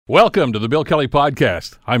Welcome to the Bill Kelly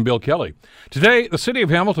Podcast. I'm Bill Kelly. Today, the City of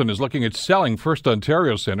Hamilton is looking at selling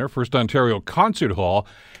FirstOntario Centre, FirstOntario Concert Hall,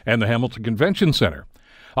 and the Hamilton Convention Centre.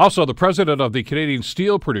 Also, the president of the Canadian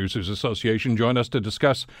Steel Producers Association joined us to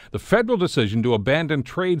discuss the federal decision to abandon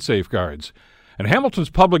trade safeguards. And Hamilton's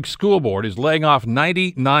Public School Board is laying off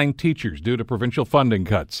 99 teachers due to provincial funding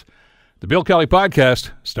cuts. The Bill Kelly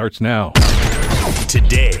Podcast starts now.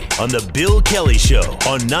 Today on the Bill Kelly Show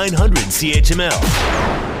on 900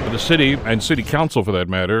 CHML. The city, and city council for that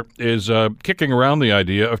matter, is kicking around the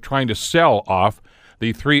idea of trying to sell off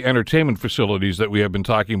the three entertainment facilities that we have been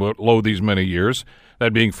talking about these many years,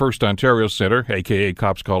 that being FirstOntario Centre, a.k.a.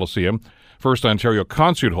 Cops Coliseum, FirstOntario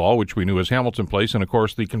Concert Hall, which we knew as Hamilton Place, and, of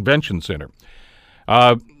course, the Convention Centre.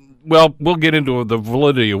 Well, we'll get into the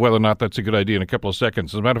validity of whether or not that's a good idea in a couple of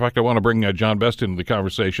seconds. As a matter of fact, I want to bring John Best into the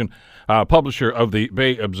conversation, publisher of the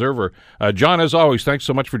Bay Observer. John, as always, thanks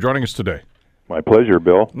so much for joining us today. My pleasure,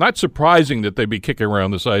 Bill. Not surprising that they'd be kicking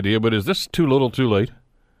around this idea, but is this too little too late?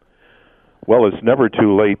 Well, it's never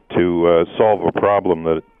too late to solve a problem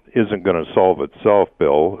that isn't going to solve itself,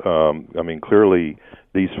 Bill. Clearly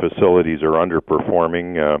these facilities are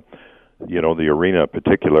underperforming. The arena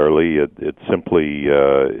particularly, it simply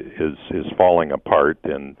is falling apart,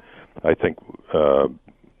 and I think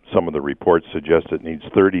some of the reports suggest it needs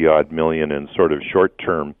 30-odd million in sort of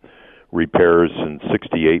short-term repairs and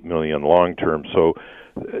 68 million long-term. So,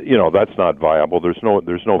 that's not viable. There's no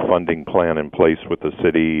funding plan in place with the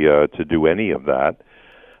city to do any of that.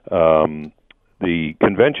 The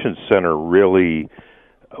convention center really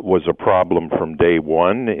was a problem from day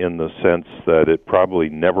one in the sense that it probably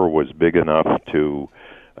never was big enough to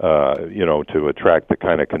attract the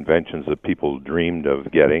kind of conventions that people dreamed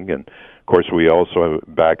of getting. And of course, we also,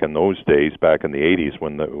 back in those days, back in the 80s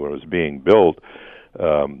when it was being built,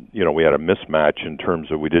 we had a mismatch in terms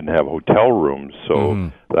of we didn't have hotel rooms, so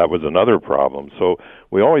that was another problem. So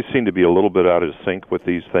we always seem to be a little bit out of sync with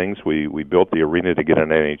these things. We built the arena to get an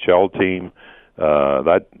NHL team.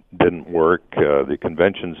 That didn't work. The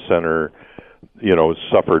convention center,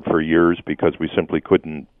 suffered for years because we simply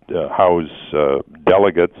couldn't house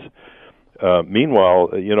delegates.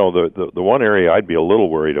 Meanwhile, the one area I'd be a little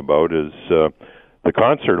worried about is the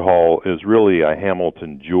concert hall is really a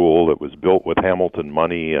Hamilton jewel. It was built with Hamilton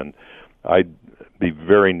money, and I'd be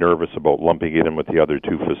very nervous about lumping it in with the other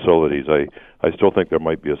two facilities. I still think there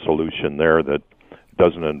might be a solution there that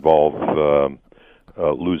doesn't involve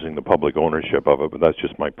losing the public ownership of it, but that's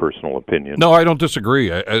just my personal opinion. No, I don't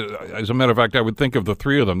disagree. As a matter of fact, I would think of the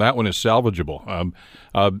three of them, that one is salvageable.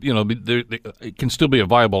 It can still be a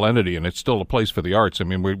viable entity, and it's still a place for the arts. I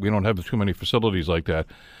mean, we don't have too many facilities like that.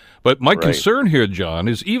 But my concern here, John,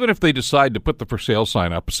 is even if they decide to put the for sale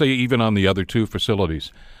sign up, say even on the other two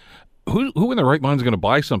facilities, who in their right mind is going to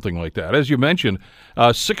buy something like that? As you mentioned,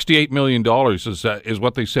 $68 million is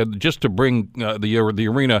what they said just to bring the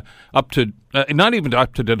arena up to, not even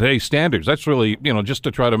up to today's standards. That's really, just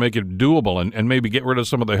to try to make it doable and maybe get rid of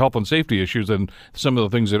some of the health and safety issues and some of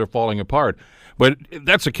the things that are falling apart. But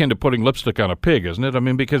that's akin to putting lipstick on a pig, isn't it? I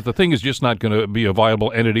mean, because the thing is just not going to be a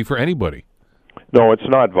viable entity for anybody. No, it's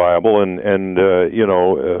not viable, and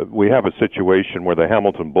we have a situation where the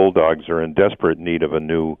Hamilton Bulldogs are in desperate need of a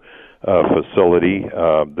new facility.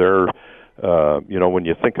 When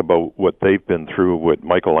you think about what they've been through, what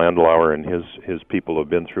Michael Andlauer and his people have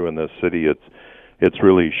been through in this city, it's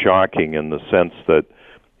really shocking in the sense that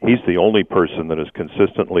he's the only person that has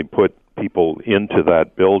consistently put people into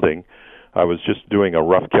that building. I was just doing a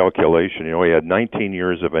rough calculation. He had 19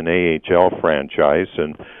 years of an AHL franchise,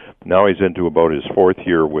 and now he's into about his fourth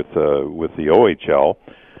year with the OHL.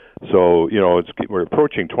 So, we're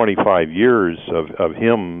approaching 25 years of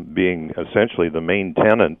him being essentially the main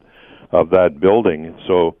tenant of that building.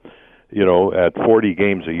 So, at 40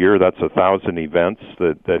 games a year, that's 1,000 events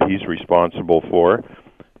that he's responsible for.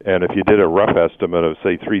 And if you did a rough estimate of,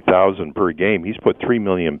 say, 3,000 per game, he's put 3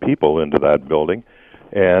 million people into that building.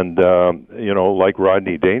 And, like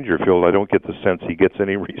Rodney Dangerfield, I don't get the sense he gets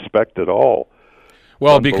any respect at all.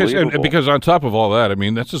 Well, because on top of all that, I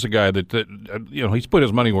mean, that's just a guy that he's put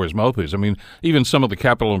his money where his mouth is. I mean, even some of the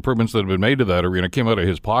capital improvements that have been made to that arena came out of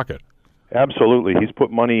his pocket. Absolutely. He's put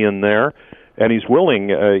money in there, and he's willing.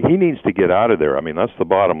 He needs to get out of there. I mean, that's the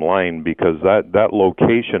bottom line, because that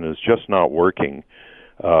location is just not working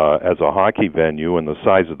as a hockey venue, and the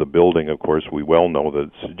size of the building, of course, we well know that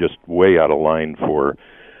it's just way out of line for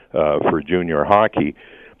junior hockey.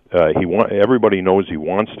 Everybody knows he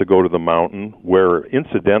wants to go to the mountain, where,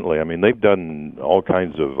 incidentally, I mean, they've done all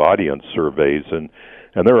kinds of audience surveys, and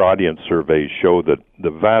their audience surveys show that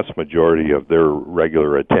the vast majority of their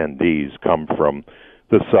regular attendees come from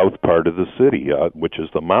the south part of the city, which is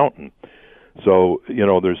the mountain. So,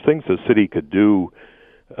 there's things the city could do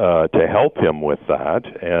to help him with that.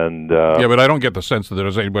 And yeah, but I don't get the sense that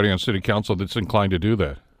there's anybody on city council that's inclined to do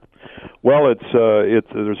that. Well, it's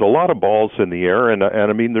there's a lot of balls in the air, and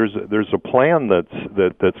I mean there's a plan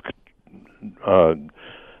that's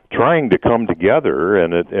trying to come together,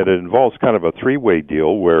 and it involves kind of a three-way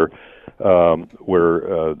deal where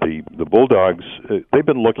the Bulldogs, they've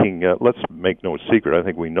been looking at, let's make no secret, I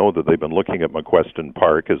think we know that they've been looking at McQuestion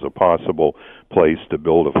Park as a possible place to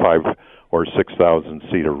build a 5,000 or 6,000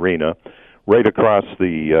 seat arena. Right across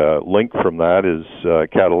the link from that is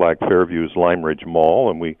Cadillac Fairview's Lime Ridge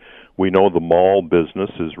Mall, and we know the mall business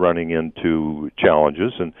is running into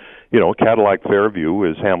challenges, and Cadillac Fairview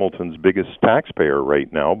is Hamilton's biggest taxpayer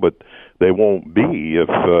right now, but they won't be if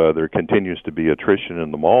there continues to be attrition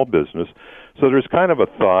in the mall business. So there's kind of a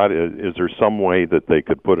thought, is there some way that they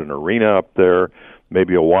could put an arena up there,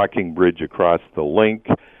 maybe a walking bridge across the link,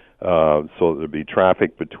 so there'd be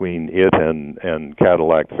traffic between it and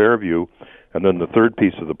Cadillac Fairview. And then the third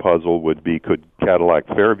piece of the puzzle would be, could Cadillac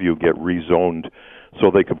Fairview get rezoned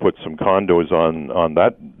so they could put some condos on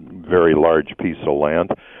that very large piece of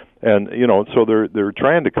land? And so they're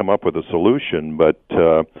trying to come up with a solution, but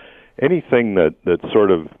anything that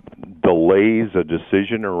sort of delays a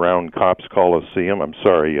decision around Cops Coliseum,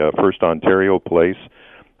 First Ontario Place,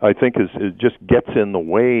 I think it just gets in the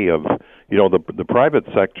way of, the private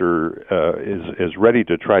sector is ready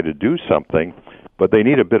to try to do something, but they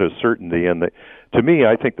need a bit of certainty. And to me,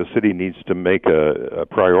 I think the city needs to make a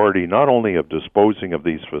priority not only of disposing of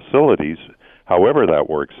these facilities, however that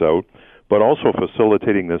works out, but also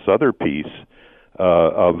facilitating this other piece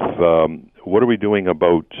of what are we doing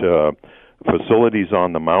about facilities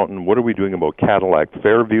on the mountain? What are we doing about Cadillac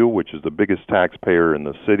Fairview, which is the biggest taxpayer in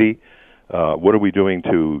the city? What are we doing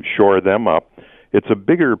to shore them up? It's a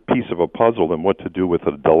bigger piece of a puzzle than what to do with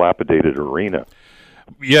a dilapidated arena.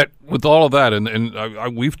 Yet, with all of that,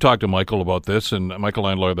 and we've talked to Michael about this, and Michael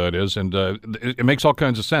Landler, that is, and it makes all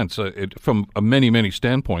kinds of sense from many, many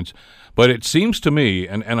standpoints. But it seems to me,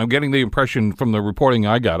 and I'm getting the impression from the reporting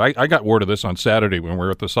I got word of this on Saturday when we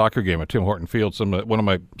were at the soccer game at Tim Horton Field. One of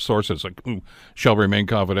my sources, shall remain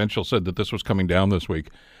confidential, said that this was coming down this week.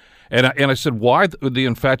 And I said, why the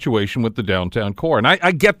infatuation with the downtown core? And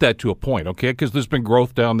I get that to a point, okay, because there's been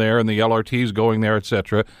growth down there and the LRT's going there, et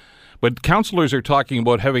cetera. But councillors are talking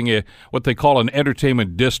about having what they call an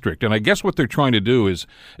entertainment district. And I guess what they're trying to do is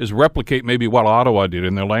replicate maybe what Ottawa did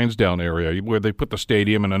in their Lansdowne area, where they put the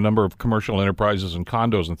stadium and a number of commercial enterprises and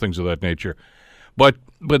condos and things of that nature. But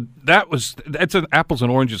that's an apples and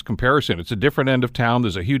oranges comparison. It's a different end of town.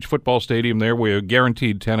 There's a huge football stadium there. We're a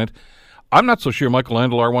guaranteed tenant. I'm not so sure Michael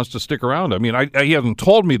Andlar wants to stick around. I mean, he hasn't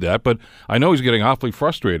told me that, but I know he's getting awfully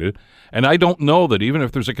frustrated. And I don't know that even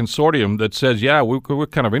if there's a consortium that says, yeah, we're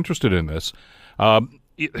kind of interested in this,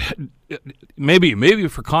 maybe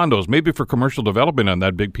for condos, maybe for commercial development on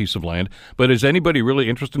that big piece of land, but is anybody really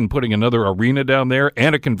interested in putting another arena down there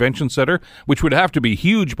and a convention center, which would have to be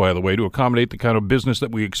huge, by the way, to accommodate the kind of business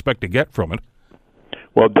that we expect to get from it?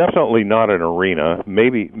 Well, definitely not an arena.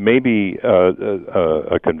 Maybe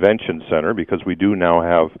a convention center, because we do now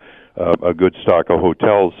have a good stock of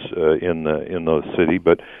hotels in the city.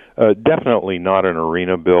 But definitely not an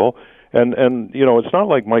arena, Bill. And it's not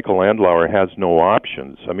like Michael Andlauer has no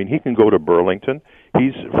options. I mean, he can go to Burlington.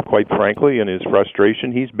 He's, quite frankly, in his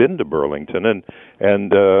frustration, he's been to Burlington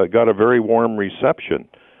and got a very warm reception.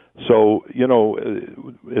 So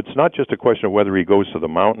it's not just a question of whether he goes to the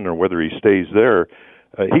mountain or whether he stays there.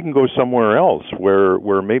 He can go somewhere else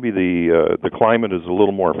where maybe the climate is a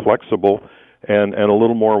little more flexible and a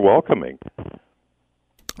little more welcoming.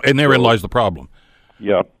 And therein lies the problem.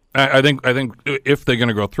 Yeah. I think if they're going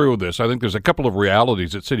to go through with this, I think there's a couple of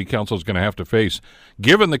realities that City Council is going to have to face,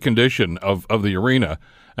 given the condition of the arena,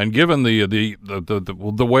 and given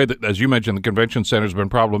the way that, as you mentioned, the convention center has been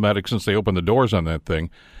problematic since they opened the doors on that thing.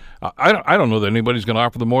 I don't know that anybody's going to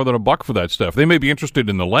offer them more than $1 for that stuff. They may be interested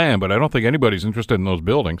in the land, but I don't think anybody's interested in those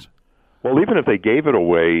buildings. Well, even if they gave it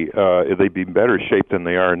away, they'd be in better shape than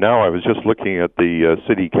they are now. I was just looking at the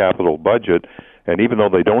city capital budget, and even though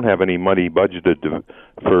they don't have any money budgeted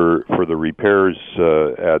for the repairs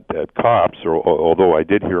at COPS, although I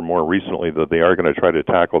did hear more recently that they are going to try to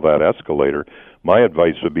tackle that escalator, my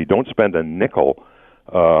advice would be don't spend a nickel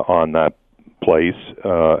on that place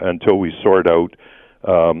until we sort out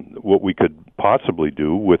what we could possibly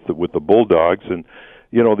do with the Bulldogs. And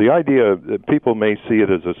the idea that people may see it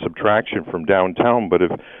as a subtraction from downtown, but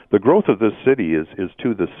if the growth of this city is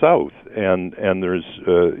to the south, and there's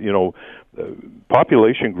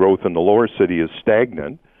population growth in the lower city is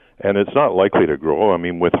stagnant, and it's not likely to grow. I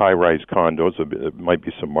mean, with high-rise condos, it might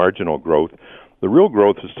be some marginal growth. The real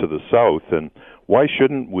growth is to the south, and why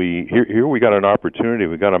shouldn't we? Here we got an opportunity.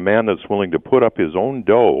 We got a man that's willing to put up his own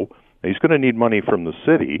dough. He's going to need money from the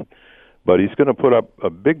city, but he's going to put up a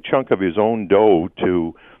big chunk of his own dough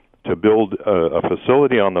to build a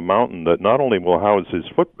facility on the mountain that not only will house his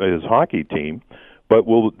hockey team, but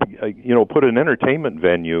will put an entertainment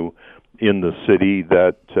venue in the city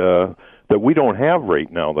that we don't have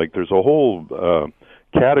right now. Like there's a whole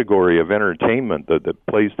category of entertainment that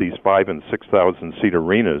plays these 5,000 and 6,000 seat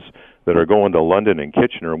arenas that are going to London and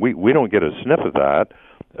Kitchener. We don't get a sniff of that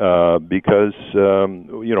because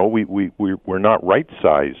we're not right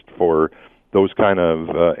sized for those kind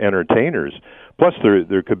of entertainers. Plus,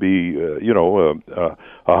 there could be a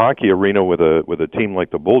hockey arena with a team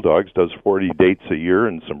like the Bulldogs does 40 dates a year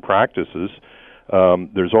and some practices.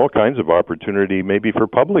 There's all kinds of opportunity maybe for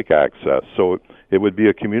public access, so it would be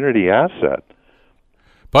a community asset.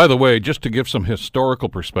 By the way, just to give some historical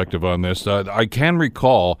perspective on this, I can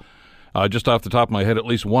recall, just off the top of my head, at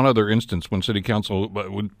least one other instance when City Council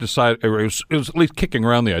would decide, it was at least kicking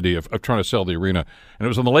around the idea of trying to sell the arena, and it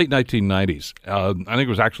was in the late 1990s. I think it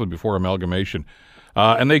was actually before amalgamation.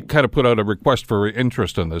 And they kind of put out a request for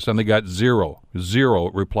interest in this, and they got zero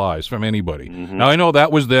replies from anybody. Mm-hmm. Now, I know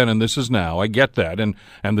that was then, and this is now. I get that. And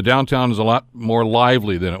the downtown is a lot more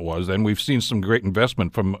lively than it was, and we've seen some great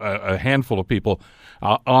investment from a handful of people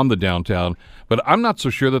on the downtown. But I'm not so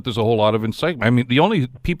sure that there's a whole lot of incitement. I mean, the only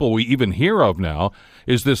people we even hear of now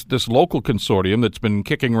is this local consortium that's been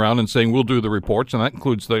kicking around and saying we'll do the reports, and that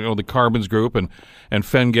includes the Carbons Group and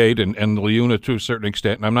Fengate and Leuna to a certain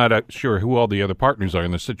extent. And I'm not sure who all the other partners are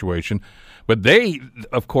in this situation, but they,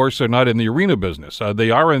 of course, are not in the arena business. They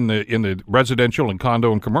are in the residential and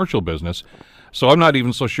condo and commercial business. So I'm not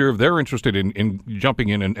even so sure if they're interested in jumping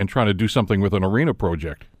in and trying to do something with an arena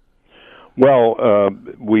project. Well,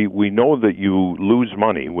 we know that you lose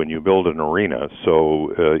money when you build an arena,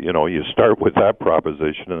 so you start with that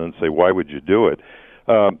proposition and then say, why would you do it?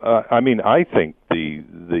 I think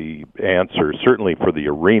the answer, certainly for the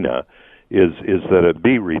arena, is that it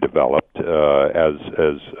be redeveloped as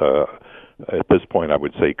at this point I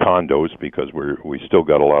would say condos, because we still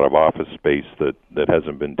got a lot of office space that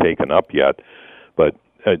hasn't been taken up yet, but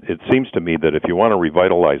it seems to me that if you want to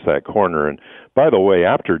revitalize that corner, and by the way,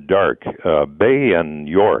 after dark, Bay and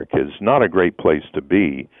York is not a great place to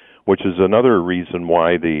be, which is another reason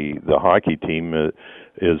why the hockey team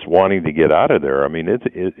is wanting to get out of there. I mean,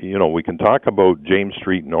 we can talk about James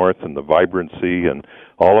Street North and the vibrancy and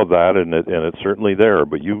all of that, and it's certainly there.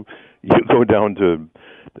 But you go down to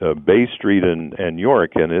Bay Street and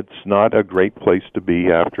York, and it's not a great place to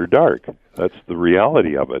be after dark. That's the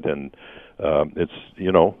reality of it, and I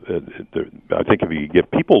think if you get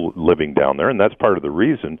people living down there, and that's part of the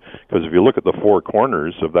reason, because if you look at the four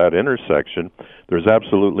corners of that intersection, there's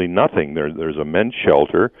absolutely nothing. There's a men's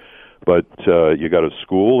shelter, but you got a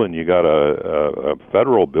school and you got a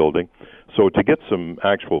federal building. So to get some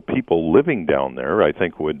actual people living down there, I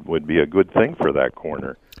think would be a good thing for that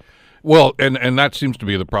corner. Well, and that seems to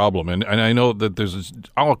be the problem. And I know that there's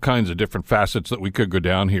all kinds of different facets that we could go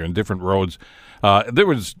down here and different roads. There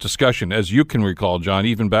was discussion, as you can recall, John,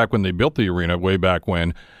 even back when they built the arena way back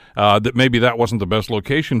when, that maybe that wasn't the best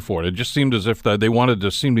location for it. It just seemed as if they wanted to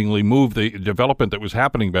seemingly move the development that was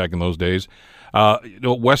happening back in those days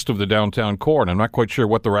west of the downtown core. And I'm not quite sure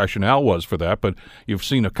what the rationale was for that, but you've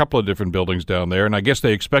seen a couple of different buildings down there, and I guess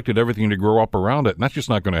they expected everything to grow up around it, and that's just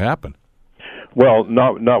not going to happen. Well,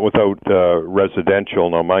 not without residential.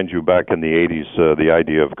 Now, mind you, back in the 80s, the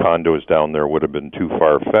idea of condos down there would have been too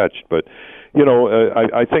far-fetched. But,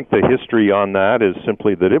 I think the history on that is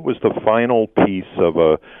simply that it was the final piece of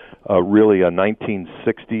really a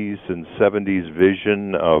 1960s and 70s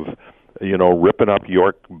vision of, ripping up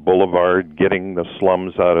York Boulevard, getting the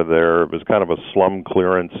slums out of there. It was kind of a slum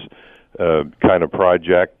clearance kind of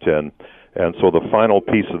project, and so the final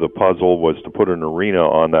piece of the puzzle was to put an arena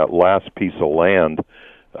on that last piece of land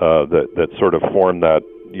that sort of formed that,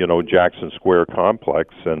 Jackson Square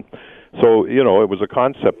complex. And so, it was a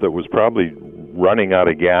concept that was probably running out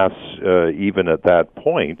of gas even at that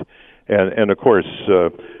point. And of course,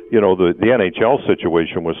 the NHL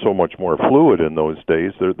situation was so much more fluid in those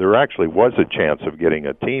days. There actually was a chance of getting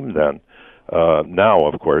a team then. Now,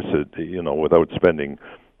 of course, without spending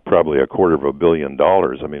probably $250 million.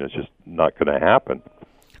 I mean, it's just not going to happen.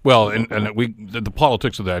 Well, and the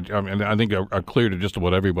politics of that, I think are clear to just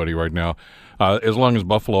about everybody right now. As long as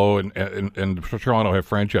Buffalo and Toronto have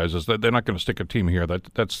franchises, they're not going to stick a team here.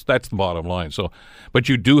 That's the bottom line. So, but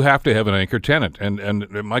you do have to have an anchor tenant, and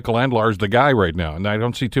Michael Andlar is the guy right now, and I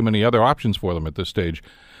don't see too many other options for them at this stage.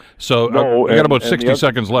 So No, we got about and 60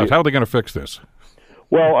 seconds left. How are they going to fix this?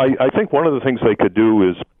 Well, I think one of the things they could do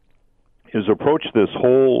is approach this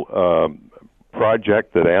whole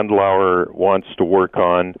project that Andlauer wants to work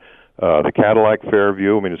on, the Cadillac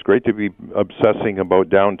Fairview. I mean, it's great to be obsessing about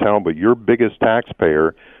downtown, but your biggest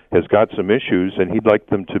taxpayer has got some issues, and he'd like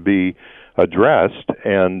them to be addressed.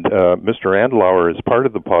 And Mr. Andlauer is part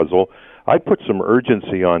of the puzzle. I'd put some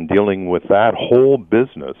urgency on dealing with that whole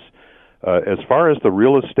business. As far as the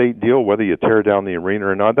real estate deal, whether you tear down the arena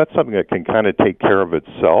or not, that's something that can kind of take care of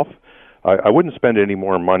itself. I wouldn't spend any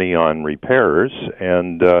more money on repairs,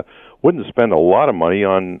 and wouldn't spend a lot of money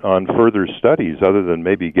on further studies other than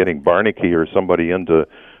maybe getting Barnaky or somebody into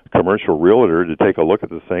commercial realtor to take a look at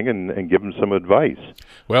the thing and give them some advice.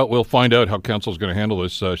 Well, we'll find out how council's going to handle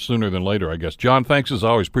this sooner than later, I guess. John, thanks as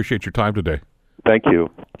always. Appreciate your time today. Thank you.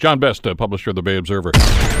 John Best, publisher of the Bay Observer.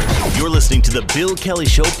 You're listening to the Bill Kelly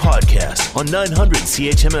Show podcast on 900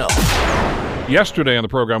 CHML. Yesterday on the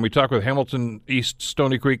program, we talked with Hamilton East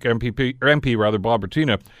Stony Creek MP Bob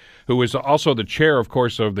Bratina, who is also the chair, of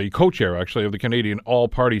course, of the co-chair, actually, of the Canadian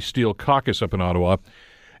All-Party Steel Caucus up in Ottawa.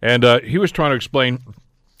 And he was trying to explain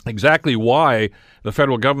exactly why the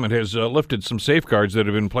federal government has lifted some safeguards that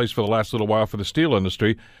have been in place for the last little while for the steel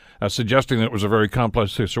industry, suggesting that it was a very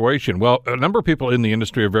complex situation. Well, a number of people in the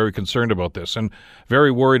industry are very concerned about this and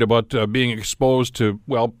very worried about being exposed to,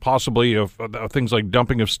 well, possibly things like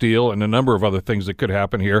dumping of steel and a number of other things that could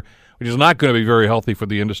happen here, which is not going to be very healthy for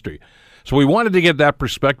the industry. So we wanted to get that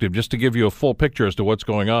perspective just to give you a full picture as to what's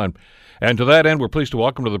going on. And to that end, we're pleased to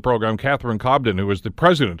welcome to the program Catherine Cobden, who is the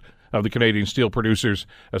president of the Canadian Steel Producers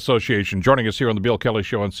Association, joining us here on the Bill Kelly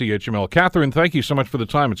Show on CHML. Catherine, thank you so much for the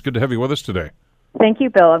time. It's good to have you with us today. Thank you,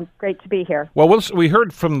 Bill. It's great to be here. Well, we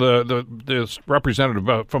heard from the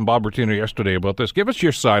representative from Bob Bratina yesterday about this. Give us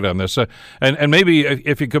your side on this. And maybe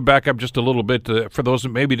if you could back up just a little bit for those that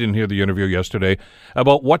maybe didn't hear the interview yesterday,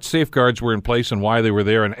 about what safeguards were in place and why they were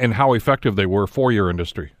there and how effective they were for your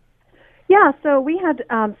industry. Yeah, so we had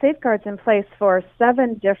safeguards in place for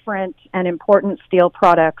 7 different and important steel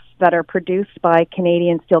products that are produced by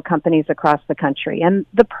Canadian steel companies across the country. And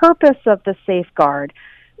the purpose of the safeguard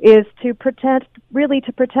is to protect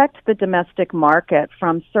the domestic market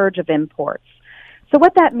from surge of imports. So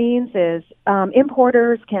what that means is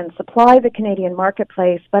importers can supply the Canadian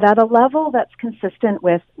marketplace, but at a level that's consistent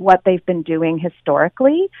with what they've been doing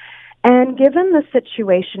historically. And given the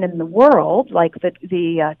situation in the world, like the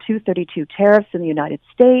 232 tariffs in the United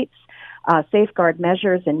States, safeguard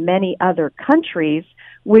measures in many other countries,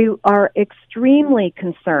 we are extremely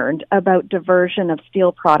concerned about diversion of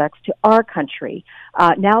steel products to our country.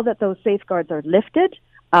 Now that those safeguards are lifted,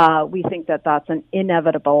 we think that that's an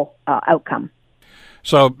inevitable outcome.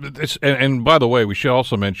 So, and by the way, we should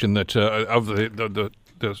also mention that of the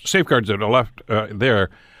safeguards that are left there,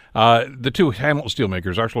 the 2 Hamilton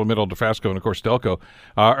steelmakers, ArcelorMittal, Dofasco, and of course Stelco,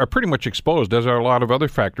 are pretty much exposed, as are a lot of other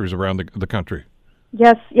factories around the country.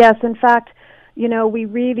 Yes. In fact, we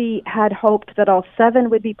really had hoped that all 7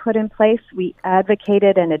 would be put in place. We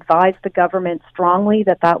advocated and advised the government strongly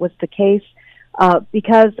that that was the case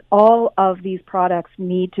because all of these products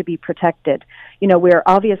need to be protected.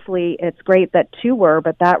 It's great that 2 were,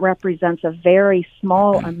 but that represents a very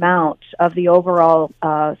small amount of the overall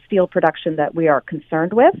steel production that we are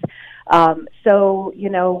concerned with. So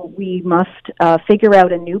we must figure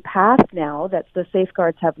out a new path now that the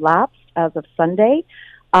safeguards have lapsed as of Sunday.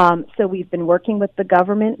 So we've been working with the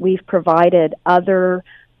government. We've provided other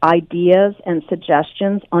ideas and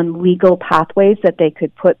suggestions on legal pathways that they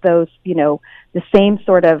could put those, the same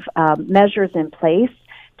sort of measures in place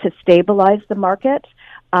to stabilize the market.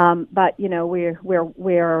 But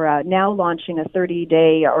we're now launching a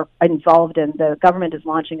 30-day, or involved in the government is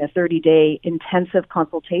launching a 30-day intensive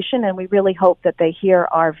consultation, and we really hope that they hear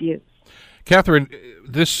our views. Catherine,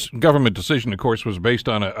 this government decision, of course, was based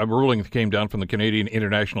on a ruling that came down from the Canadian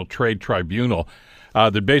International Trade Tribunal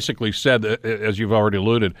that basically said, as you've already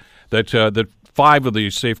alluded, that 5 of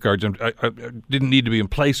these safeguards didn't need to be in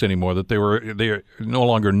place anymore, that they are no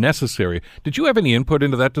longer necessary. Did you have any input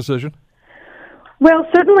into that decision? Well,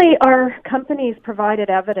 certainly our companies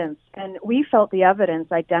provided evidence, and we felt the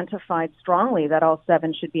evidence identified strongly that all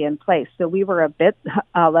 7 should be in place. So we were a bit,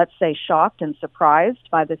 let's say, shocked and surprised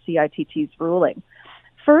by the CITT's ruling.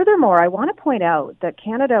 Furthermore, I want to point out that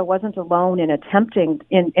Canada wasn't alone in attempting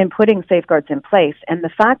in putting safeguards in place, and the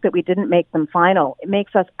fact that we didn't make them final, it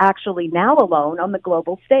makes us actually now alone on the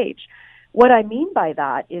global stage. What I mean by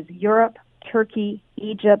that is Europe, Turkey,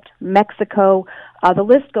 Egypt, Mexico, the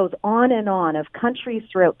list goes on and on of countries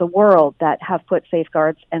throughout the world that have put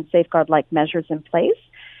safeguards and safeguard-like measures in place.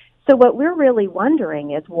 So what we're really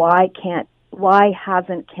wondering is why can't why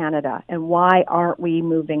hasn't Canada, and why aren't we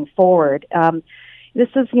moving forward? This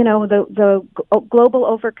is, the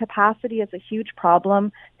global overcapacity is a huge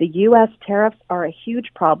problem. The U.S. tariffs are a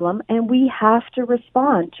huge problem, and we have to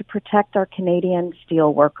respond to protect our Canadian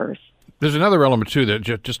steel workers. There's another element, too,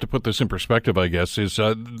 that just to put this in perspective, I guess, is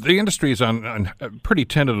the industry is on pretty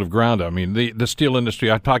tentative ground. I mean, the steel industry,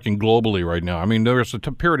 I'm talking globally right now. I mean, there was a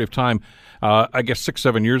period of time, I guess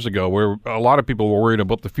 6-7 years ago, where a lot of people were worried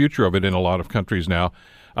about the future of it in a lot of countries now.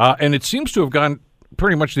 And it seems to have gone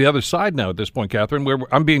pretty much the other side now at this point, Catherine, where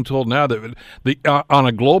I'm being told now that on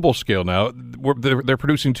a global scale now, they're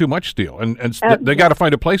producing too much steel, and they got to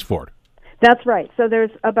find a place for it. That's right. So there's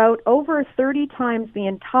about over 30 times the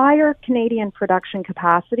entire Canadian production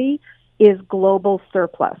capacity is global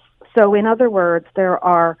surplus. So in other words, there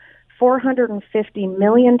are 450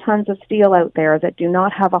 million tons of steel out there that do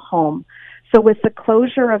not have a home. So with the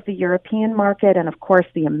closure of the European market and, of course,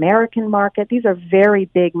 the American market, these are very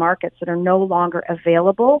big markets that are no longer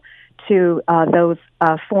available to those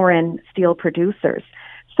foreign steel producers.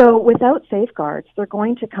 So without safeguards, they're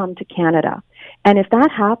going to come to Canada. And if that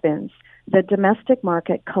happens, the domestic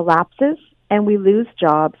market collapses and we lose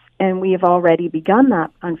jobs, and we have already begun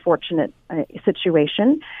that unfortunate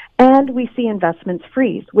situation, and we see investments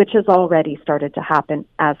freeze, which has already started to happen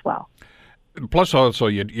as well. Plus, also,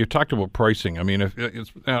 you talked about pricing. I mean,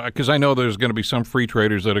 because I know there's going to be some free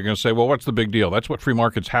traders that are going to say, well, what's the big deal? That's what free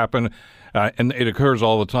markets happen, and it occurs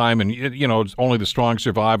all the time, and, it's only the strong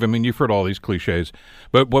survive. I mean, you've heard all these cliches.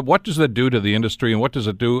 But what does that do to the industry, and what does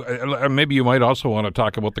it do? Maybe you might also want to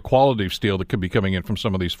talk about the quality of steel that could be coming in from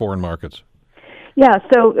some of these foreign markets. Yeah,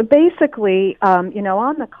 so basically, on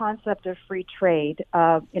the concept of free trade,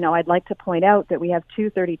 I'd like to point out that we have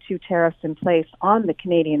 232 tariffs in place on the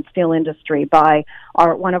Canadian steel industry by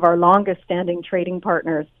one of our longest-standing trading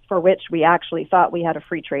partners, for which we actually thought we had a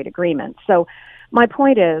free trade agreement. So my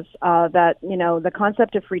point is that, the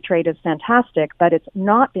concept of free trade is fantastic, but it's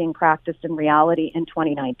not being practiced in reality in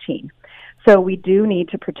 2019. So we do need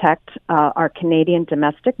to protect our Canadian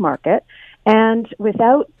domestic market, and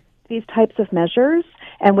without these types of measures,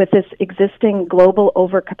 and with this existing global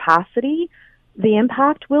overcapacity, the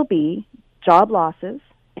impact will be job losses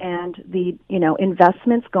and the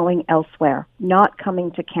investments going elsewhere, not coming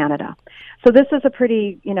to Canada. So this is a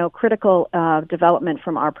pretty critical development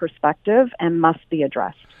from our perspective and must be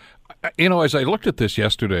addressed. As I looked at this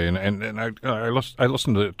yesterday, and I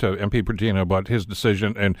listened to MP Bratina about his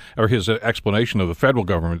decision or his explanation of the federal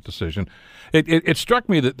government decision, it struck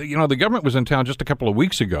me that the government was in town just a couple of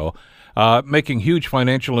weeks ago, making huge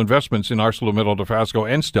financial investments in ArcelorMittal, Dofasco,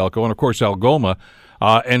 and Stelco, and of course Algoma,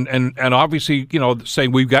 and obviously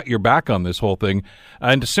saying we've got your back on this whole thing,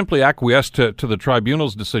 and to simply acquiesce to the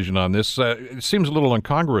tribunal's decision on this it seems a little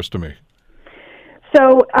incongruous to me.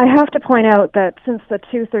 So I have to point out that since the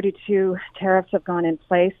 232 tariffs have gone in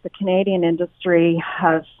place, the Canadian industry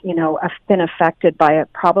has, been affected by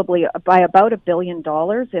probably by about $1 billion,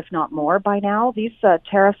 if not more by now. These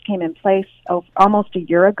tariffs came in place almost a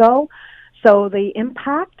year ago, so the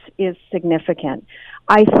impact is significant.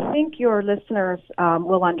 I think your listeners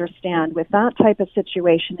will understand, with that type of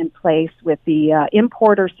situation in place, with the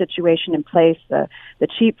importer situation in place, the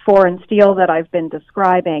cheap foreign steel that I've been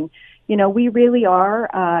describing, we really are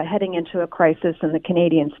heading into a crisis in the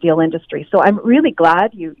Canadian steel industry. So I'm really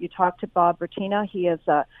glad you talked to Bob Bratina. He is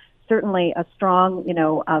certainly a strong,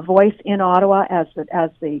 voice in Ottawa as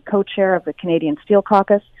the co-chair of the Canadian Steel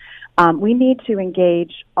Caucus. We need to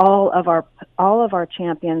engage all of our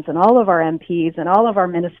champions and all of our MPs and all of our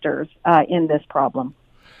ministers in this problem.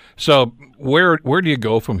 So where do you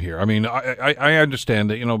go from here? I mean, I understand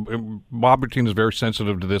that, Bob Bratina is very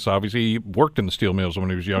sensitive to this. Obviously, he worked in the steel mills when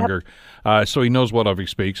he was younger, so he knows what of he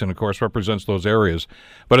speaks and, of course, represents those areas.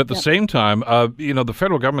 But at the same time, the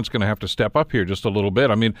federal government's going to have to step up here just a little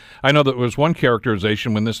bit. I mean, I know that there was one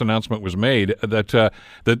characterization when this announcement was made that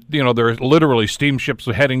there are literally steamships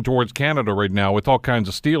heading towards Canada right now with all kinds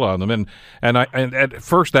of steel on them. And at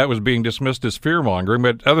first that was being dismissed as fear-mongering,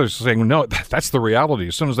 but others are saying, no, that's the reality.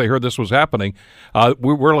 As soon as they heard this was happening,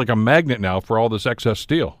 we're like a magnet now for all this excess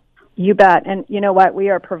steel. You bet. And you know what? We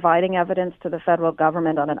are providing evidence to the federal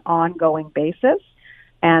government on an ongoing basis,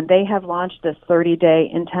 and they have launched this 30-day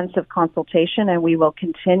intensive consultation, and we will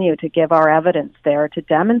continue to give our evidence there to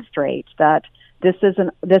demonstrate that this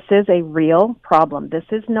is a real problem. This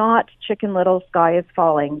is not Chicken Little, sky is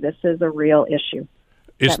falling. This is a real issue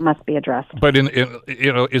that must be addressed. But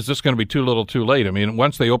is this going to be too little, too late? I mean,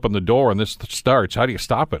 once they open the door and this starts, how do you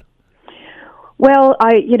stop it? Well,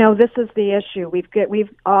 this is the issue. We've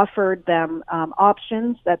offered them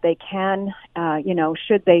options that they can,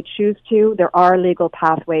 should they choose to. There are legal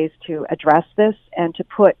pathways to address this and to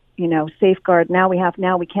put, safeguard.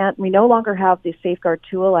 We no longer have the safeguard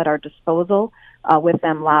tool at our disposal with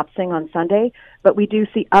them lapsing on Sunday, but we do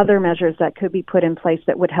see other measures that could be put in place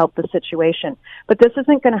that would help the situation. But this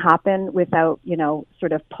isn't going to happen without,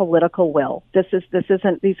 sort of political will.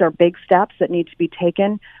 These are big steps that need to be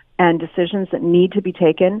taken and decisions that need to be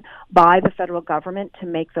taken by the federal government to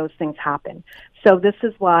make those things happen. So this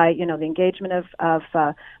is why, the engagement of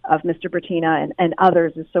Mr. Bratina and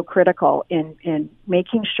others is so critical in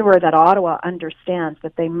making sure that Ottawa understands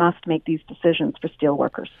that they must make these decisions for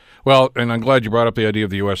steelworkers. Well, and I'm glad you brought up the idea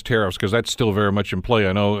of the U.S. tariffs, because that's still very much in play.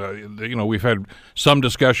 I know, we've had some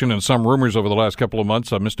discussion and some rumors over the last couple of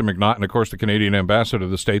months. Mr. McNaughton, of course, the Canadian ambassador to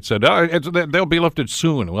the state, said they'll be lifted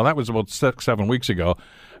soon. Well, that was about 6-7 weeks ago.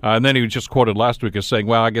 And then he was just quoted last week as saying,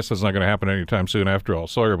 well, I guess that's not going to happen anytime soon after all.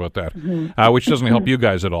 Sorry about that, which doesn't help you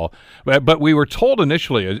guys at all. But we were told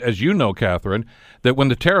initially, as you know, Catherine, that when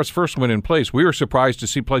the tariffs first went in place, we were surprised to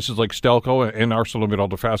see places like Stelco and ArcelorMittal,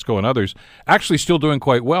 Dofasco, and others actually still doing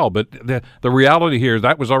quite well. But the reality here is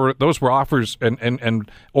those were offers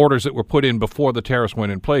and orders that were put in before the tariffs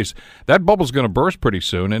went in place. That bubble's going to burst pretty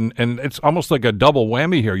soon, and it's almost like a double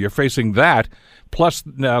whammy here. You're facing that, plus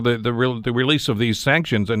now the release of these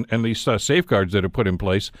sanctions and these safeguards that are put in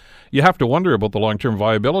place. You have to wonder about the long-term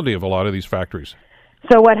viability of a lot of these factories.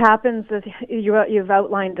 So what happens is you've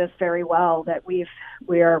outlined this very well, that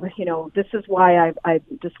this is why I'm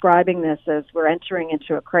describing this as we're entering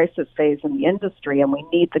into a crisis phase in the industry, and we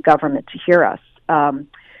need the government to hear us.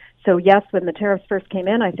 So yes, when the tariffs first came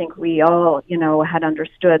in, I think we all, had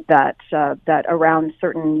understood that around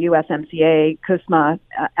certain USMCA, CUSMA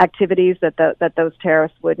activities that those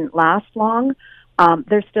tariffs wouldn't last long.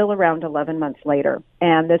 They're still around 11 months later,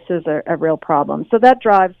 and this is a real problem. So that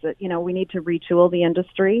drives that, we need to retool the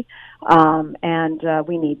industry, and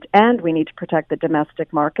we need to protect the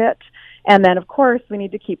domestic market. And then, of course, we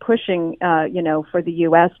need to keep pushing, for the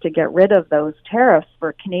U.S. to get rid of those tariffs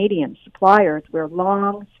for Canadian suppliers. We're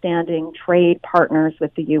long-standing trade partners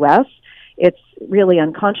with the U.S. It's really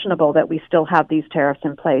unconscionable that we still have these tariffs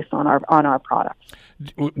in place on our products.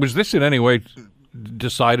 Was this in any way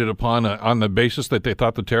decided upon on the basis that they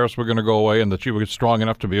thought the tariffs were going to go away and that you were strong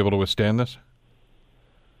enough to be able to withstand this?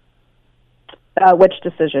 Which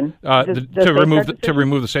decision? To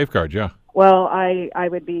remove the safeguards, yeah. Well, I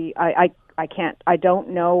can't. I don't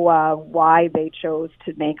know why they chose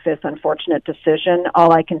to make this unfortunate decision.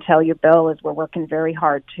 All I can tell you, Bill, is we're working very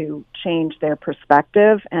hard to change their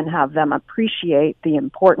perspective and have them appreciate the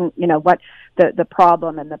important, what the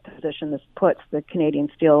problem and the position this puts the Canadian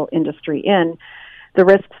steel industry in. The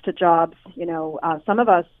risks to jobs, some of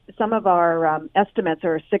our estimates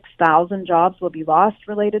are 6,000 jobs will be lost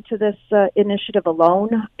related to this initiative alone,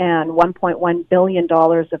 and $1.1 billion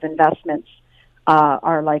of investments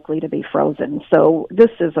are likely to be frozen. So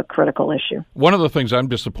this is a critical issue. One of the things I'm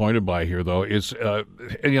disappointed by here, though, is,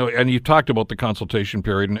 and you talked about the consultation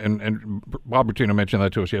period, and Bob Bratina mentioned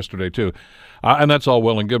that to us yesterday, too. And that's all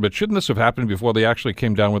well and good, but shouldn't this have happened before they actually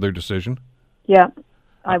came down with their decision? Yeah.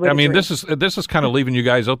 I mean, agree. This is kind of leaving you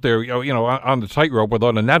guys out there, on the tightrope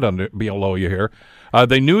without a net below you here.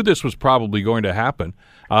 They knew this was probably going to happen.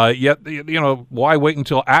 Yet, why wait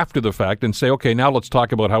until after the fact and say, okay, now let's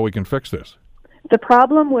talk about how we can fix this? The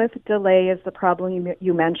problem with delay is the problem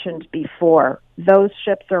you mentioned before. Those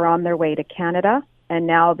ships are on their way to Canada, and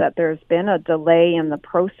now that there's been a delay in the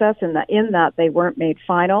process, in that they weren't made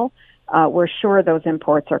final, we're sure those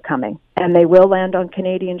imports are coming, and they will land on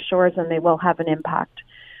Canadian shores, and they will have an impact.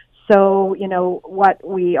 So, what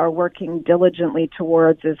we are working diligently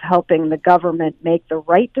towards is helping the government make the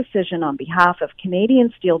right decision on behalf of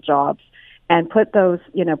Canadian steel jobs and put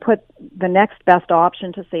put the next best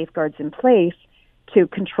option to safeguards in place to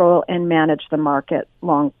control and manage the market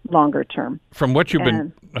longer term. From what you've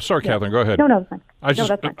been... Sorry, Catherine, go ahead. No, that's fine. I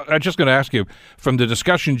was just going to ask you, from the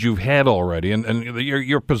discussions you've had already, and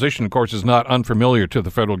your position, of course, is not unfamiliar to the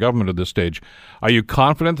federal government at this stage, are you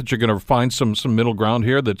confident that you're going to find some middle ground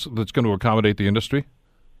here that's going to accommodate the industry?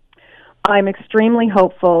 I'm extremely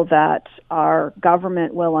hopeful that our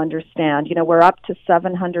government will understand. We're up to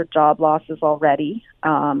 700 job losses already.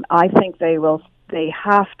 I think they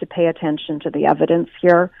have to pay attention to the evidence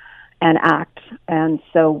here and act. And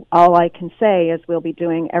so all I can say is we'll be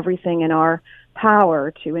doing everything in our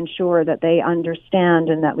power to ensure that they understand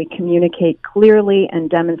and that we communicate clearly and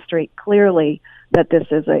demonstrate clearly that this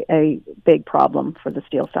is a big problem for the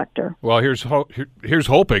steel sector. Well, here's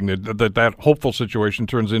hoping that hopeful situation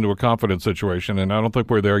turns into a confident situation, and I don't think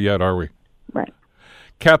we're there yet, are we? Right.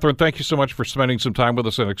 Catherine, thank you so much for spending some time with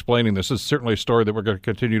us and explaining this. This is certainly a story that we're going to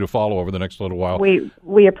continue to follow over the next little while.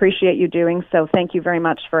 We appreciate you doing so. Thank you very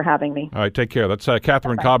much for having me. All right, take care. That's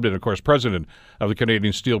Catherine Cobden, of course, president of the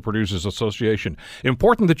Canadian Steel Producers Association.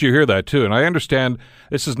 Important that you hear that, too. And I understand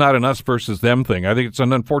this is not an us versus them thing. I think it's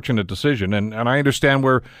an unfortunate decision. And I understand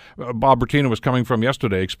where Bob Bratina was coming from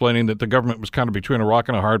yesterday, explaining that the government was kind of between a rock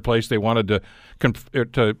and a hard place. They wanted to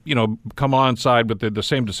come on side with the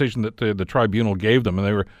same decision that the tribunal gave them.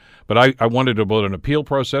 And But I wondered about an appeal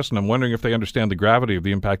process, and I'm wondering if they understand the gravity of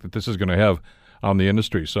the impact that this is going to have on the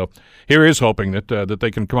industry. So here is hoping that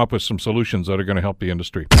they can come up with some solutions that are going to help the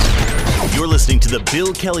industry. You're listening to the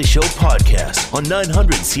Bill Kelly Show podcast on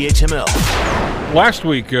 900 CHML. Last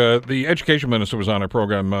week, the education minister was on our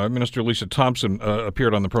program. Minister Lisa Thompson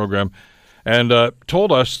appeared on the program and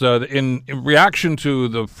told us that in reaction to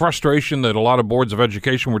the frustration that a lot of boards of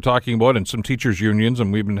education were talking about and some teachers' unions,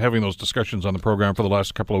 and we've been having those discussions on the program for the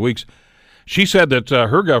last couple of weeks, she said that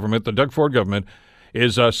her government, the Doug Ford government,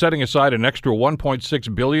 is setting aside an extra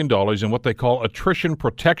 $1.6 billion in what they call attrition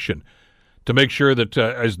protection to make sure that,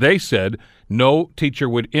 as they said, no teacher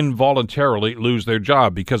would involuntarily lose their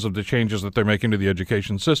job because of the changes that they're making to the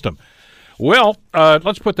education system. Well,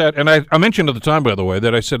 let's put that, and I mentioned at the time, by the way,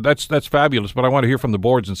 that I said that's fabulous, but I want to hear from the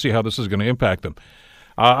boards and see how this is going to impact them.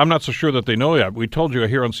 I'm not so sure that they know yet. We told you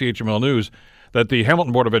here on CHML News that the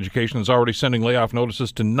Hamilton Board of Education is already sending layoff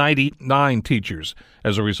notices to 99 teachers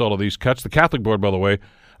as a result of these cuts. The Catholic Board, by the way,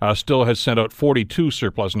 still has sent out 42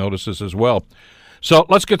 surplus notices as well. So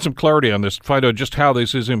let's get some clarity on this, find out just how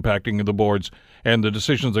this is impacting the boards and the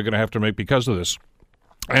decisions they're going to have to make because of this.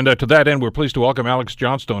 And to that end, we're pleased to welcome Alex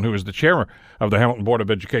Johnstone, who is the chair of the Hamilton Board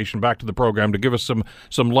of Education, back to the program to give us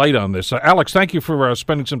some light on this. Alex, thank you for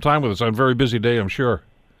spending some time with us on a very busy day, I'm sure.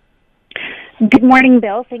 Good morning,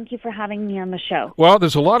 Bill. Thank you for having me on the show. Well,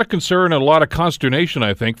 there's a lot of concern and a lot of consternation,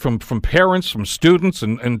 I think, from parents, from students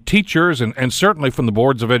and teachers, and certainly from the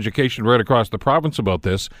boards of education right across the province about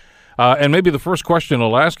this. And maybe the first question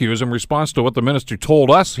I'll ask you is in response to what the minister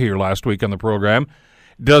told us here last week on the program.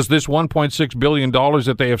 Does this $1.6 billion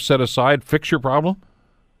that they have set aside fix your problem?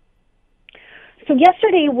 So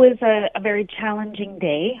yesterday was a very challenging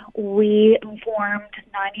day. We informed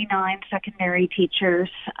 99 secondary teachers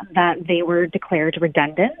that they were declared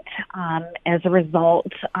redundant. As a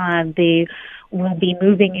result, they will be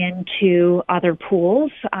moving into other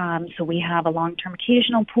pools. So we have a long-term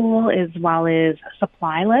occasional pool as well as a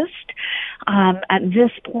supply list. At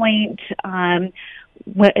this point,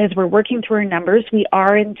 as we're working through our numbers, we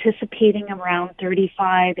are anticipating around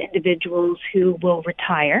 35 individuals who will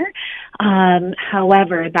retire.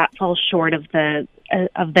 However, that falls short of the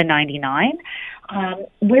 99.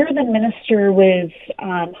 Where the minister was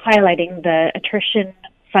highlighting the attrition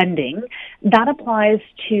funding, that applies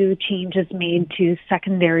to changes made to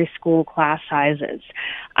secondary school class sizes.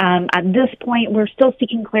 At this point, we're still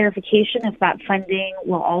seeking clarification if that funding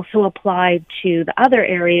will also apply to the other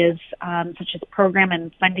areas, such as program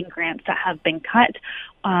and funding grants that have been cut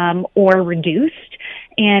or reduced,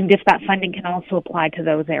 and if that funding can also apply to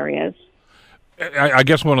those areas. I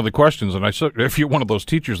guess one of the questions, and if you're one of those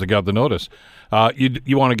teachers that got the notice,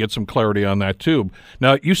 you want to get some clarity on that too.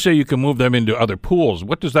 Now, you say you can move them into other pools.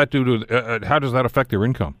 What does that do to? How does that affect their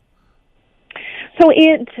income? So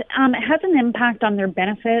it has an impact on their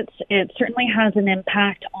benefits. It certainly has an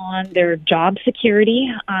impact on their job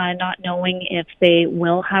security, not knowing if they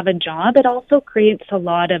will have a job. It also creates a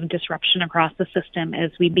lot of disruption across the system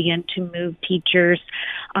as we begin to move teachers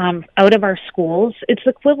out of our schools. It's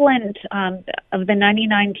equivalent of the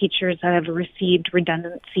 99 teachers that have received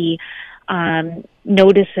redundancy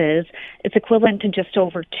notices. It's equivalent to just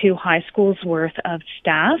over 2 high schools worth of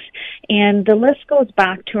staff, and the list goes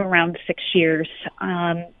back to around 6 years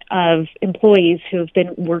of employees who have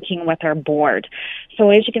been working with our board. So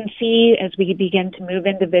as you can see, as we begin to move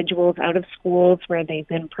individuals out of schools where they've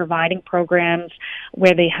been providing programs,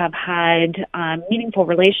 where they have had meaningful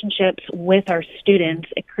relationships with our students,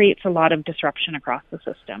 it creates a lot of disruption across the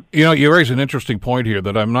system. You know, you raise an interesting point here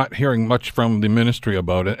that I'm not hearing much from the ministry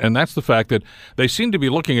about it, and that's the fact that they seem to be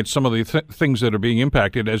looking at some of the things that are being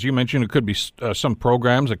impacted. As you mentioned, it could be some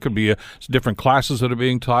programs, it could be different classes that are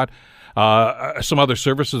being taught, some other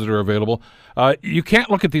services that are available. You can't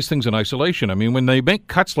look at these things in isolation. I mean, when they make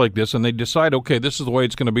cuts like this and they decide, okay, this is the way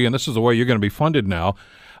it's going to be and this is the way you're going to be funded now,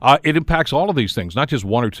 it impacts all of these things, not just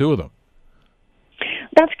one or two of them.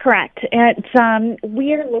 That's correct.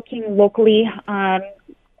 We are looking locally.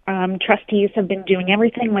 Trustees have been doing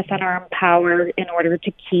everything within our power in order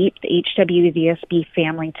to keep the HWVSB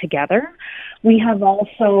family together. We have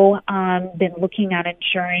also been looking at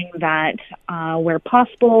ensuring that where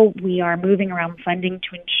possible, we are moving around funding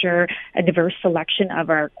to ensure a diverse selection of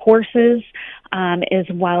our courses, as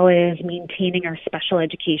well as maintaining our special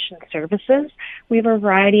education services. We have a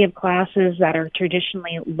variety of classes that are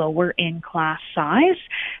traditionally lower in class size,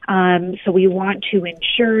 so we want to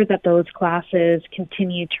ensure that those classes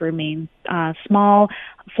continue to remain small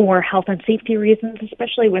for health and safety reasons,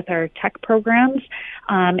 especially with our tech programs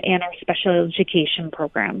and our special education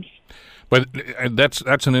programs. But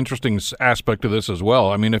that's an interesting aspect of this as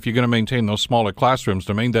well. I mean, if you're going to maintain those smaller classrooms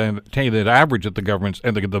to maintain that average that the government's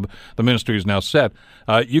and the ministry is now set,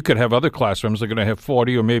 you could have other classrooms that are going to have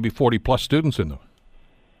 40 or maybe 40 plus students in them.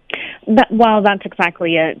 Well, that's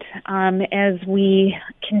exactly it. As we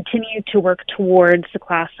continue to work towards the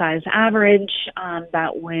class size average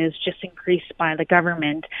that was just increased by the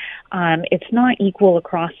government, it's not equal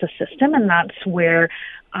across the system, and that's where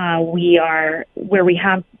we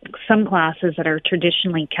have some classes that are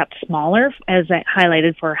traditionally kept smaller, as I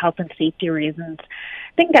highlighted, for health and safety reasons.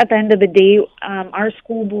 I think at the end of the day, our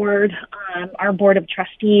school board, our board of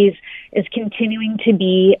trustees, is continuing to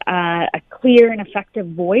be a clear and effective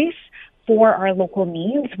voice for our local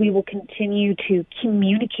needs. We will continue to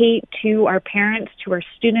communicate to our parents, to our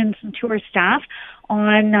students, and to our staff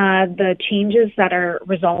on the changes that are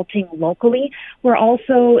resulting locally. We're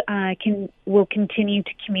also will continue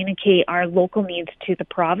to communicate our local needs to the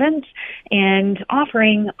province and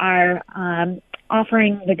offering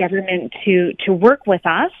the government to work with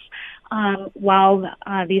us while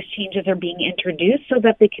these changes are being introduced, so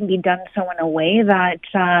that they can be done so in a way that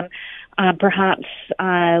perhaps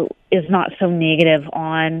is not so negative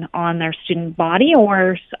on their student body,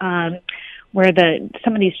 or where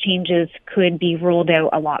some of these changes could be rolled out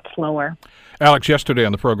a lot slower. Alex, yesterday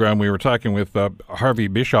on the program we were talking with Harvey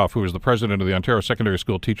Bischoff, who is the president of the Ontario Secondary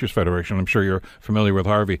School Teachers Federation. I'm sure you're familiar with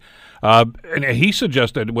Harvey. And he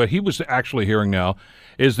suggested what he was actually hearing now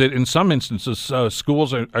is that in some instances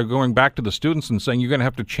schools are going back to the students and saying you're going to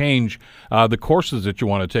have to change the courses that you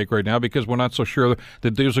want to take right now because we're not so sure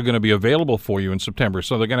that those are going to be available for you in September.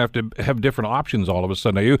 So they're going to have to have different options all of a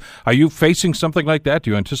sudden. Are you facing something like that?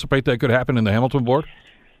 Do you anticipate that could happen in the Hamilton board?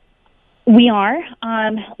 We are.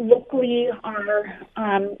 Locally, our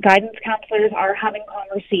guidance counselors are having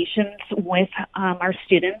conversations with our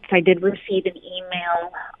students. I did receive an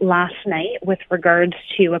email last night with regards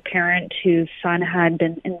to a parent whose son had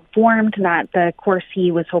been informed that the course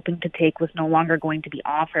he was hoping to take was no longer going to be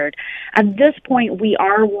offered. At this point, we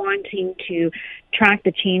are wanting to track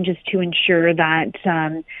the changes to ensure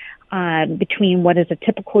that between what is a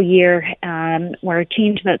typical year, where a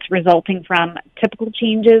change that's resulting from typical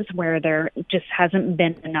changes where there just hasn't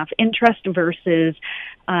been enough interest versus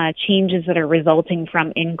changes that are resulting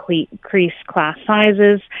from increased class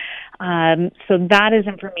sizes. So that is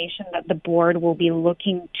information that the board will be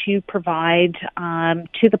looking to provide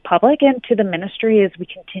to the public and to the ministry as we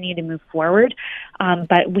continue to move forward.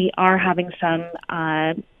 But we are having some,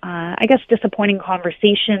 disappointing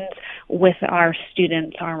conversations with our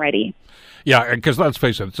students already. Yeah, because let's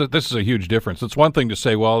face it, this is a huge difference. It's one thing to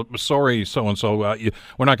say, well, sorry, so-and-so,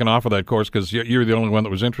 we're not going to offer that course because you're the only one that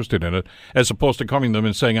was interested in it, as opposed to coming to them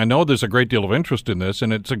and saying, I know there's a great deal of interest in this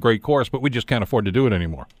and it's a great course, but we just can't afford to do it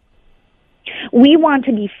anymore. We want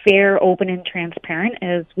to be fair, open, and transparent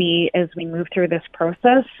as we move through this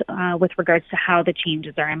process with regards to how the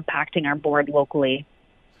changes are impacting our board locally.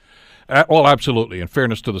 Well, absolutely, in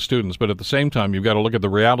fairness to the students, but at the same time, you've got to look at the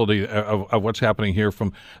reality of what's happening here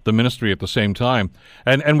from the ministry at the same time.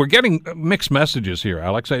 And we're getting mixed messages here,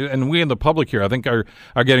 Alex, and we in the public here, I think, are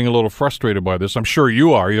getting a little frustrated by this. I'm sure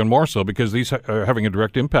you are, even more so, because these are having a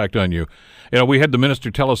direct impact on you. You know, we had the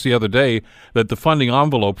minister tell us the other day that the funding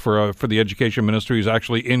envelope for the education ministry is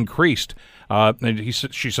actually increased. And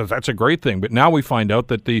she says that's a great thing, but now we find out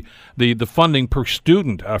that the funding per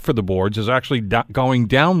student for the boards is actually going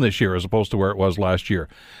down this year as opposed to where it was last year.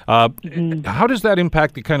 How does that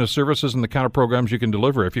impact the kind of services and the kind of programs you can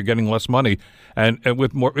deliver if you're getting less money and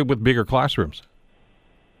with bigger classrooms?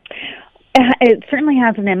 It certainly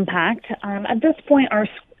has an impact. At this point,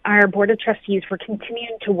 our Board of Trustees, we're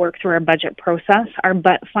continuing to work through our budget process. Our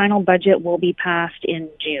final budget will be passed in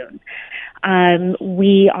June.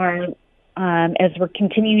 We are, as we're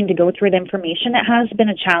continuing to go through the information, it has been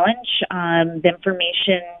a challenge. The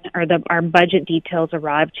information or our budget details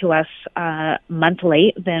arrived to us a month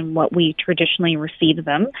late than what we traditionally receive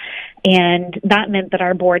them. And that meant that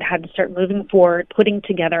our board had to start moving forward, putting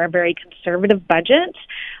together a very conservative budget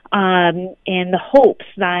in the hopes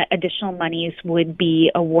that additional monies would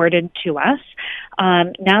be awarded to us.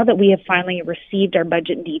 Now that we have finally received our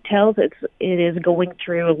budget details, it is going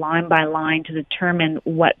through line by line to determine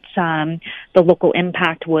what the local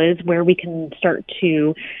impact was, where we can start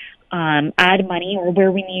to add money or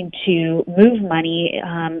where we need to move money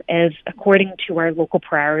as according to our local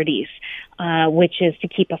priorities, which is to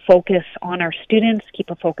keep a focus on our students, keep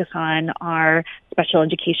a focus on our special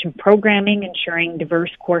education programming, ensuring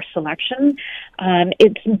diverse course selection.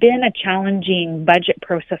 It's been a challenging budget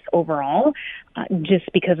process overall, just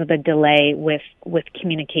because of the delay with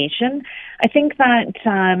communication. I think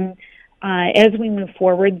that as we move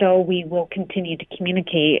forward, though, we will continue to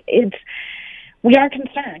communicate. We are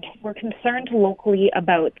concerned. We're concerned locally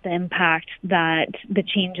about the impact that the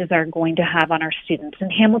changes are going to have on our students. In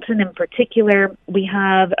Hamilton in particular, we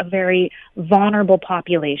have a very vulnerable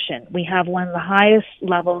population. We have one of the highest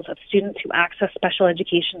levels of students who access special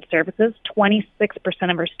education services. 26%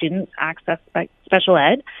 of our students access special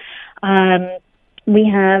ed. We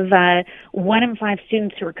have 1 in 5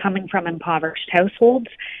 students who are coming from impoverished households,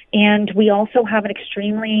 and we also have an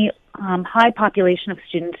extremely high population of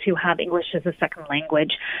students who have English as a second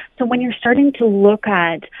language. So when you're starting to look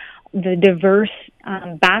at the diverse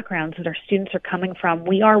backgrounds that our students are coming from,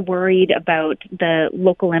 we are worried about the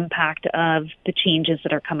local impact of the changes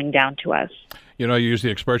that are coming down to us. You know, you use the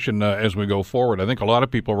expression as we go forward. I think a lot of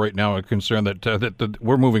people right now are concerned that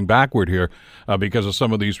we're moving backward here because of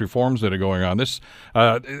some of these reforms that are going on. This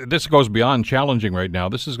goes beyond challenging right now.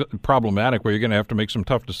 This is problematic where you're going to have to make some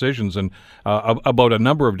tough decisions and about a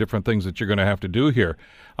number of different things that you're going to have to do here.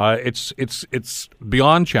 It's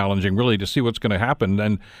beyond challenging, really, to see what's going to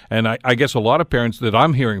happen. And I guess a lot of parents that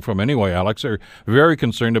I'm hearing from anyway, Alex, are very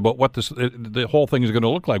concerned about what the whole thing is going to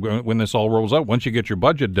look like when this all rolls out. Once you get your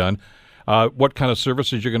budget done, what kind of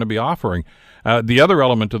services you're going to be offering. The other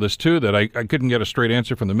element to this, too, that I couldn't get a straight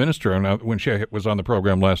answer from the minister when she was on the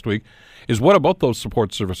program last week, is what about those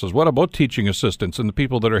support services? What about teaching assistants and the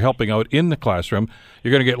people that are helping out in the classroom?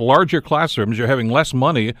 You're going to get larger classrooms. You're having less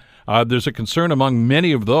money. There's a concern among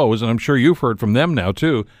many of those, and I'm sure you've heard from them now,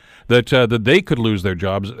 too, that they could lose their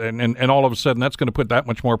jobs, and all of a sudden that's going to put that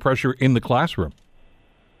much more pressure in the classroom.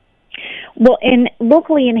 Well,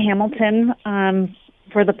 locally in Hamilton,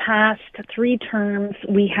 for the past 3 terms,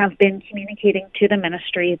 we have been communicating to the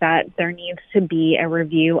ministry that there needs to be a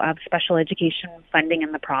review of special education funding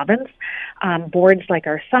in the province. Boards like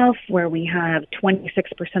ourselves, where we have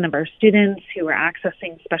 26% of our students who are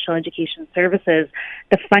accessing special education services,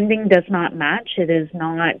 the funding does not match. It is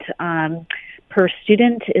not per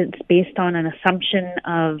student. It's based on an assumption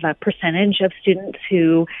of a percentage of students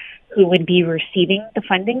who would be receiving the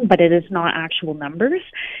funding, but it is not actual numbers.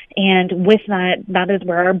 And with that is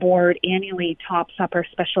where our board annually tops up our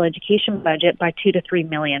special education budget by $2 to $3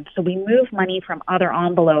 million. So we move money from other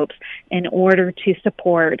envelopes in order to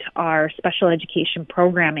support our special education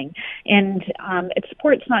programming. And it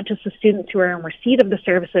supports not just the students who are in receipt of the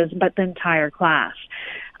services, but the entire class.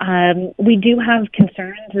 We do have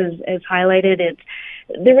concerns, as highlighted.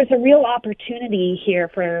 There was a real opportunity here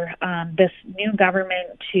for this new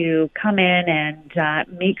government to come in and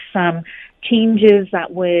make some changes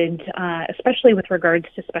that would, especially with regards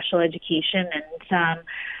to special education,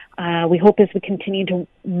 and we hope as we continue to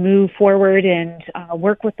move forward and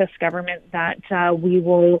work with this government that we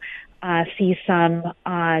will see some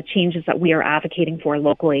changes that we are advocating for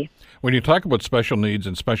locally. When you talk about special needs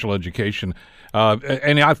and special education,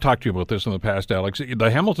 and I've talked to you about this in the past, Alex,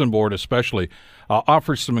 the Hamilton Board especially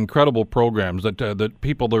offers some incredible programs that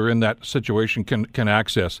people that are in that situation can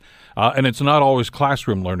access. And it's not always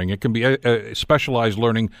classroom learning. It can be specialized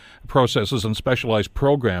learning processes and specialized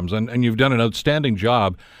programs. And you've done an outstanding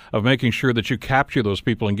job of making sure that you capture those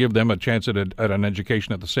people and give them a chance at an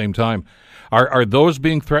education at the same time. Are those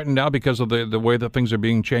being threatened now because of the way that things are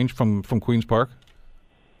being changed from Queen's Park?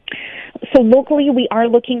 So locally, we are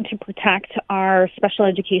looking to protect our special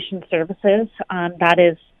education services. That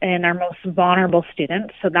is in our most vulnerable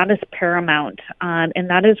students. So that is paramount. And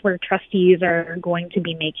that is where trustees are going to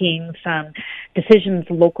be making some decisions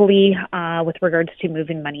locally with regards to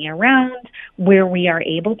moving money around where we are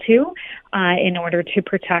able to in order to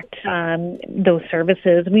protect those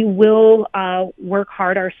services. We will work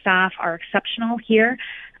hard. Our staff are exceptional here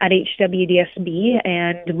at HWDSB,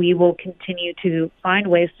 and we will continue to find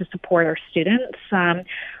ways to support our students.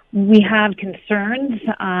 We have concerns.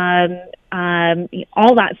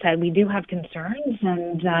 All that said, we do have concerns,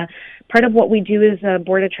 and part of what we do as a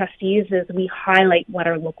Board of Trustees is we highlight what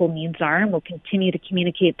our local needs are, and we'll continue to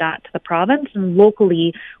communicate that to the province. And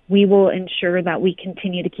locally, we will ensure that we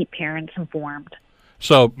continue to keep parents informed.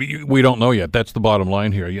 So we don't know yet. That's the bottom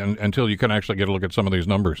line here until you can actually get a look at some of these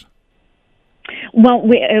numbers. Well,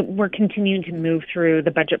 we're continuing to move through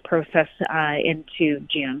the budget process into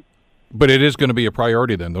June. But it is going to be a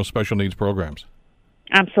priority then, those special needs programs.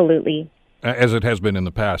 Absolutely. As it has been in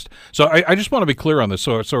the past. So I just want to be clear on this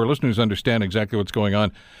so our listeners understand exactly what's going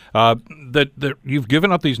on. That you've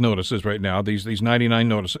given up these notices right now, these 99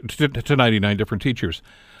 notices to 99 different teachers.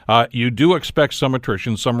 You do expect some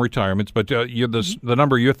attrition, some retirements, but the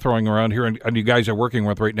number you're throwing around here and you guys are working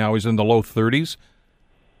with right now is in the low 30s?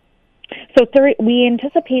 So we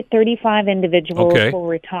anticipate 35 individuals will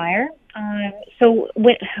retire.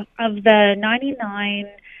 Of the 99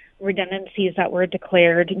 redundancies that were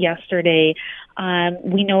declared yesterday,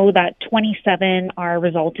 we know that 27 are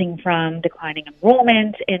resulting from declining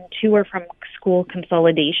enrollment and 2 are from school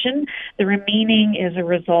consolidation. The remaining is a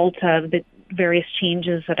result of the various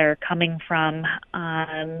changes that are coming from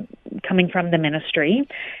the ministry.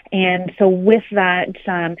 And so with that,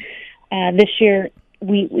 this year,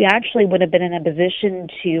 we actually would have been in a position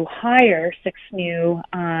to hire 6 new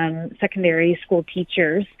secondary school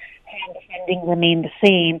teachers had the funding remained the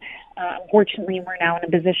same. Unfortunately, we're now in a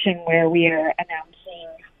position where we are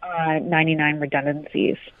announcing 99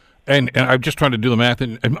 redundancies. And I'm just trying to do the math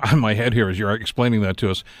in my head here as you're explaining that to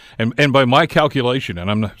us. And by my calculation, and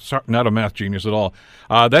I'm not a math genius at all,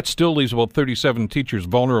 that still leaves about 37 teachers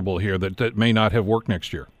vulnerable here that may not have work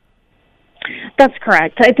next year. That's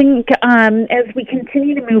correct. I think as we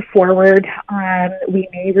continue to move forward, we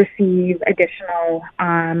may receive additional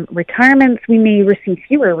retirements. We may receive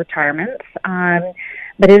fewer retirements.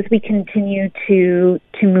 But as we continue to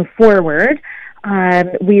move forward,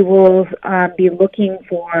 we will be looking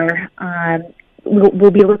for we'll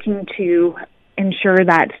be looking to ensure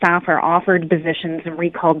that staff are offered positions and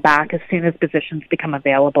recalled back as soon as positions become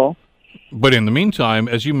available. But in the meantime,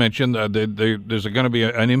 as you mentioned, there's going to be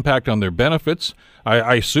an impact on their benefits.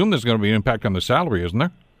 I assume there's going to be an impact on the salary, isn't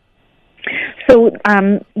there? So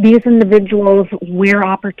these individuals, where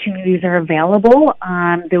opportunities are available,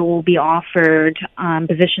 they will be offered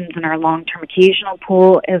positions in our long-term occasional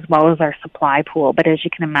pool as well as our supply pool. But as you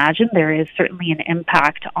can imagine, there is certainly an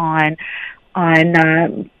impact on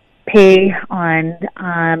pay,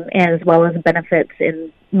 as well as benefits,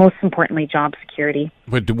 and most importantly, job security.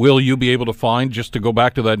 But will you be able to find, just to go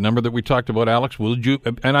back to that number that we talked about, Alex, will you,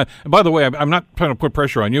 and by the way, I'm not trying to put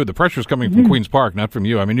pressure on you. The pressure is coming from Queen's Park, not from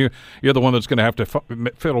you. I mean, you're the one that's going to have to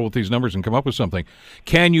fiddle with these numbers and come up with something.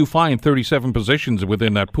 Can you find 37 positions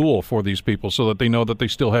within that pool for these people so that they know that they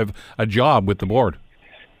still have a job with the board?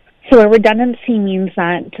 So a redundancy means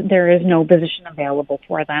that there is no position available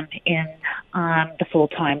for them in the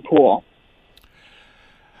full-time pool.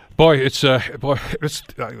 Boy,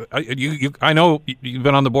 I know you've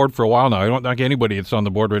been on the board for a while now. I don't think anybody that's on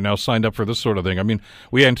the board right now signed up for this sort of thing. I mean,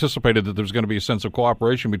 we anticipated that there was going to be a sense of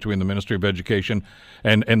cooperation between the Ministry of Education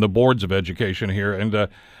and the boards of education here. And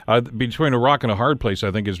between a rock and a hard place,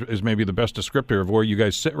 I think, is maybe the best descriptor of where you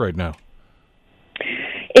guys sit right now.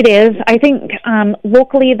 It is. I think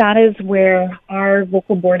locally that is where our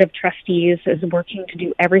local board of trustees is working to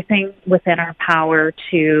do everything within our power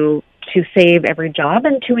to save every job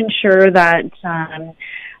and to ensure that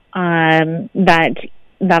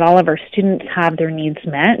that all of our students have their needs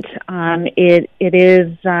met. It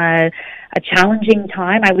is a challenging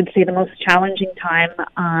time. I would say the most challenging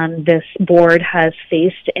time this board has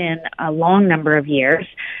faced in a long number of years.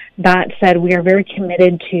 That said, we are very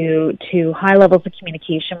committed to high levels of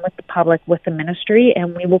communication with the public, with the ministry,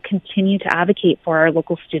 and we will continue to advocate for our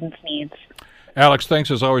local students' needs. Alex,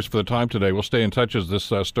 thanks as always for the time today. We'll stay in touch as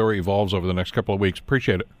this story evolves over the next couple of weeks.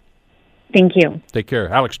 Appreciate it. Thank you. Take care.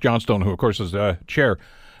 Alex Johnstone, who, of course, is chair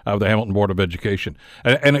of the Hamilton Board of Education.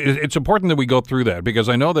 And it's important that we go through that because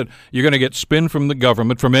I know that you're going to get spin from the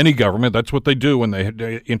government, from any government. That's what they do when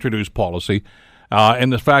they introduce policy.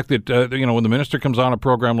 And the fact that, when the minister comes on a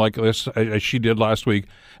program like this, as she did last week,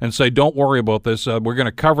 and say, don't worry about this, we're going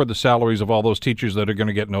to cover the salaries of all those teachers that are going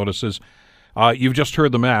to get notices. You've just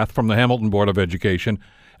heard the math from the Hamilton Board of Education.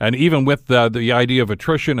 And even with the idea of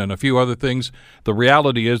attrition and a few other things, the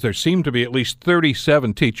reality is there seem to be at least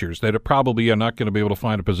 37 teachers that probably are not going to be able to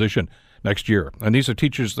find a position next year. And these are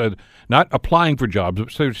teachers that not applying for jobs,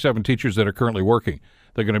 but 37 teachers that are currently working.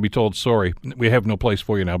 They're going to be told, sorry, we have no place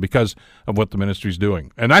for you now because of what the ministry's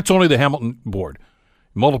doing. And that's only the Hamilton Board.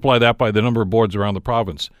 Multiply that by the number of boards around the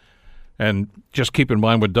province. And just keep in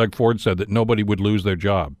mind what Doug Ford said, that nobody would lose their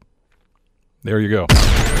job. There you go.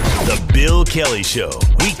 The Bill Kelly Show,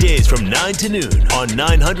 weekdays from 9 to noon on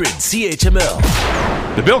 900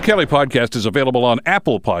 CHML. The Bill Kelly Podcast is available on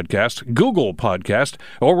Apple Podcast, Google Podcast,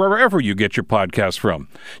 or wherever you get your podcasts from.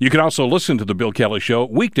 You can also listen to The Bill Kelly Show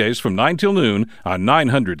weekdays from 9 till noon on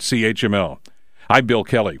 900 CHML. I'm Bill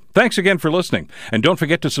Kelly. Thanks again for listening. And don't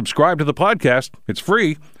forget to subscribe to the podcast. It's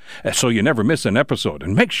free, so you never miss an episode.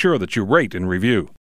 And make sure that you rate and review.